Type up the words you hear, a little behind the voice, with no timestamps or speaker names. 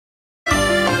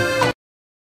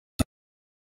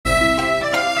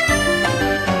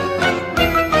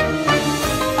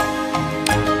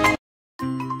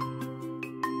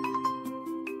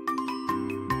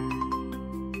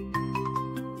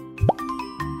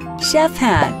Chef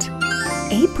hat.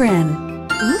 Apron.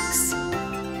 Oops.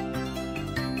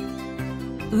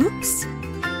 Oops.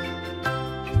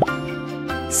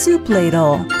 Soup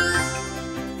ladle.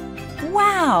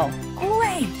 Wow!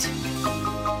 Great!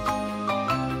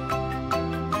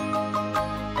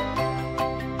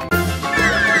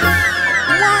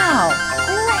 Wow!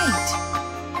 Great!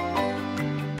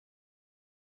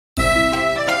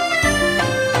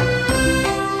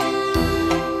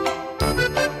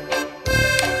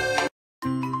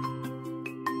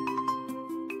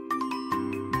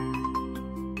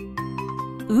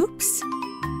 Oops.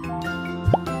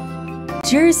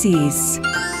 Jerseys.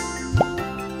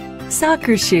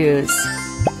 Soccer shoes.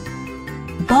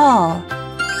 Ball.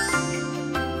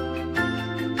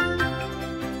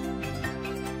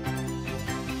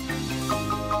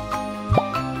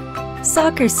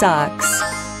 Soccer socks.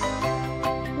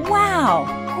 Wow!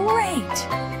 Great!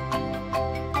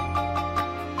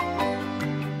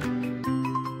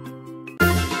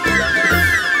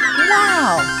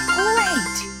 Wow!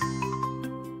 Great!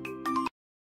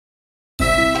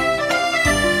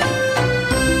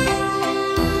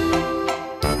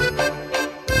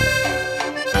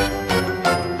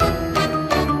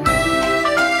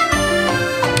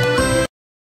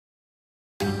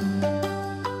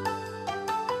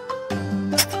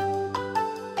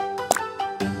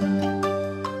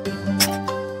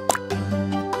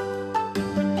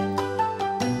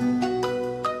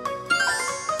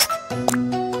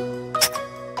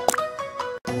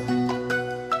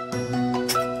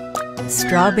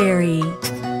 Strawberry.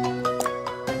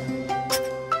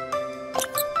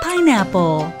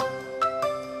 Pineapple.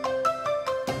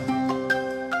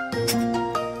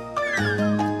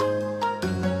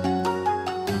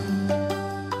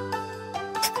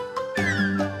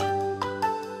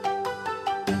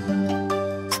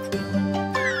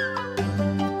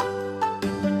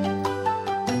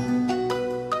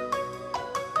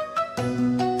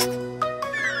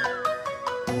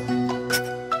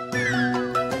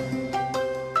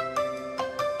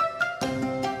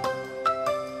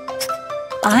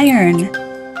 Iron.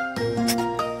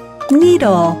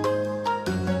 Needle.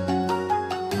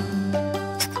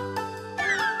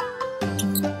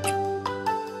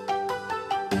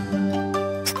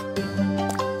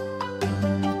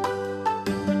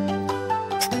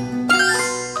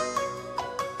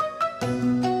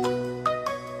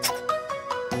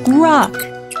 Rock.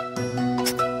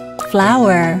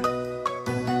 Flower.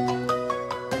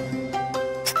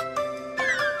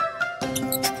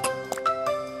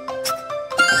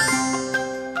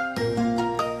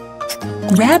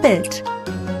 Rabbit.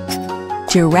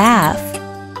 Giraffe.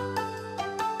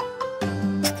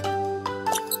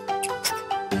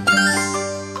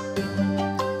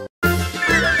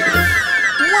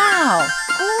 Wow!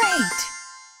 Great!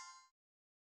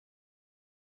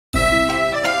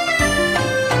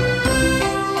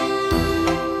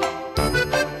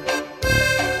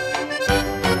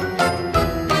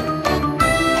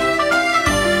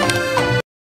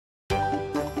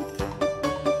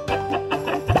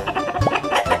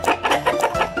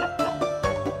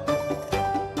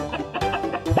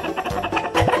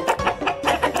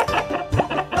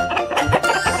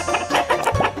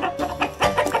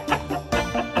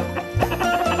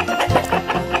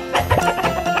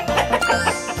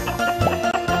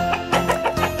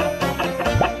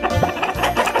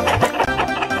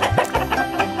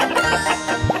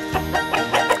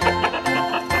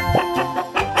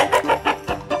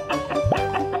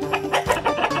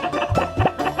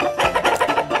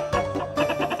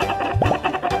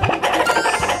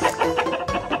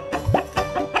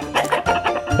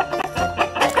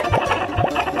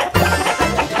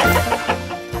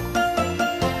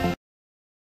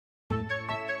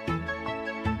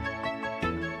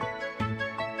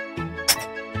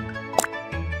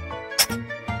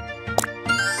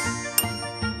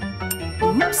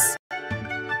 Oops.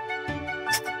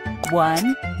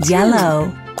 1,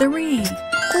 yellow. 3,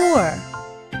 4.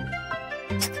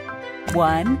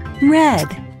 1, red.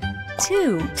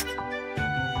 2,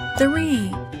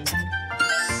 3,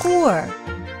 4.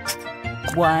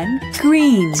 1,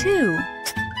 green. 2,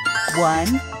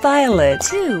 1, violet.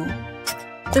 2,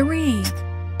 3,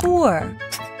 4.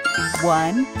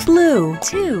 1, blue.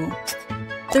 2,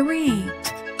 3,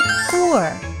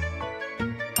 4.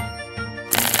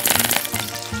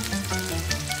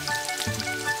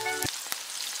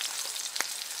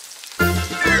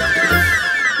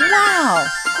 Wow!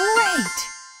 Great!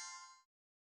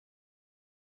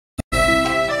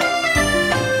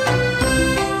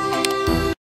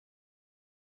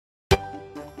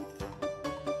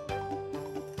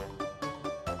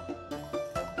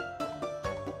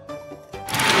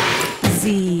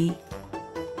 Z,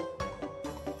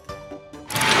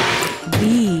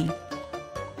 B,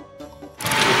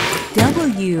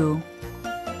 W,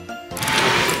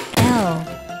 L,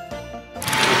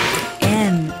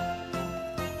 N,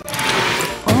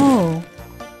 O,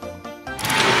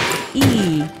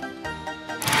 E,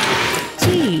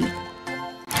 G,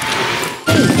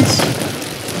 H,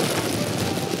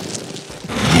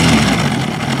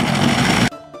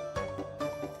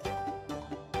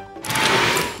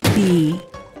 B,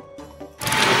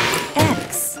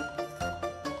 X,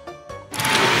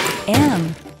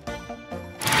 M,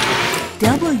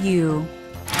 W,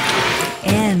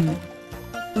 N,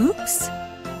 oops,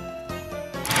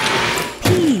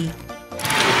 P,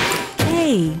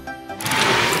 K,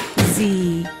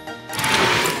 Z,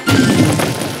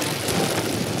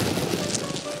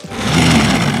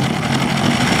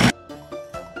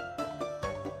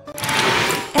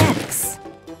 X,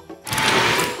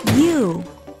 U,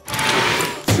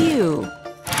 Q,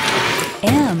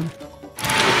 M,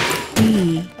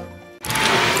 D,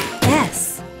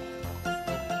 S,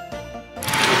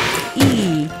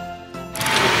 E,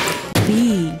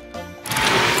 B,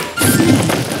 C.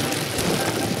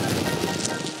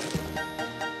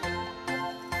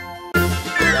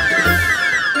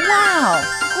 Wow!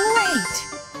 Great!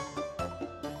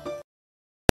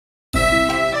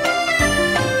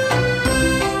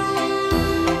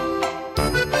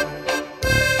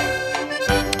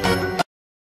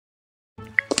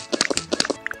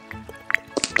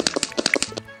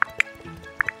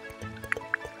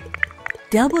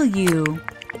 W,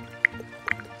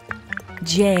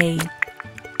 J,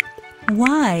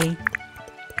 Y,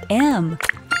 M,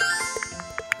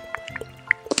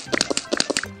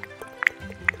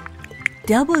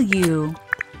 W,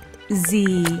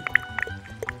 Z,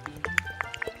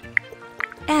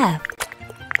 F,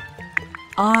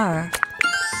 R,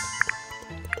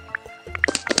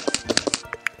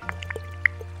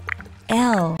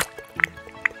 L,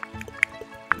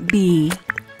 B,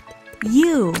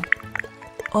 U,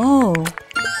 O.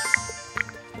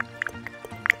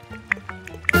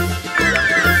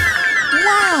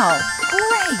 Wow!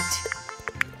 Great!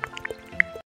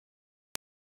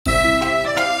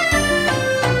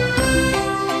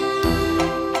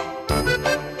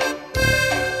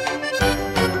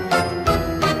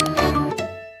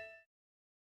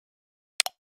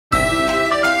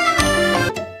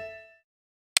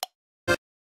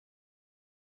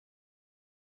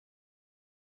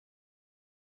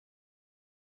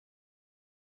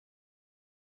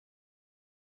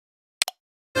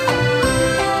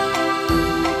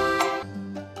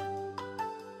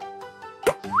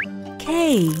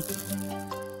 K,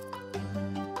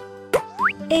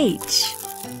 H,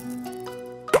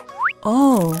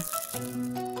 O,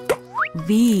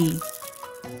 V,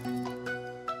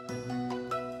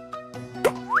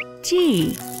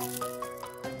 G,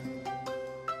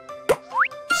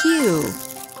 Q,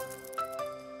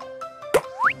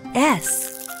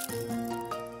 S,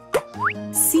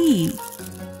 C,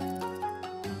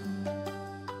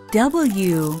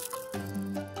 W,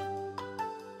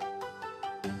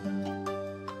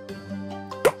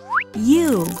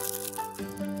 U,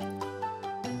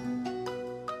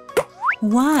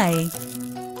 Y,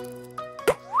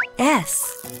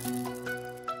 S,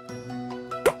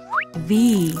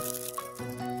 V,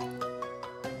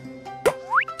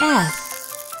 F,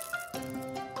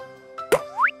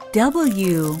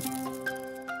 W,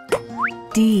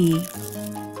 D,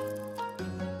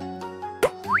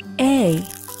 A,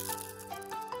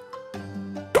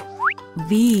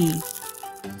 V,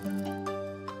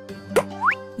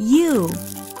 U,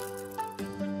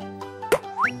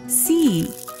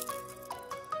 C,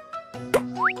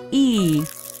 E,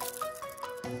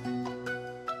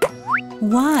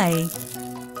 Y,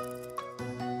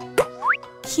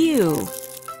 Q,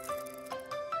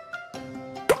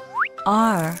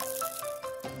 R,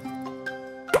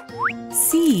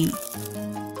 C,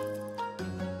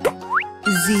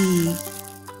 Z.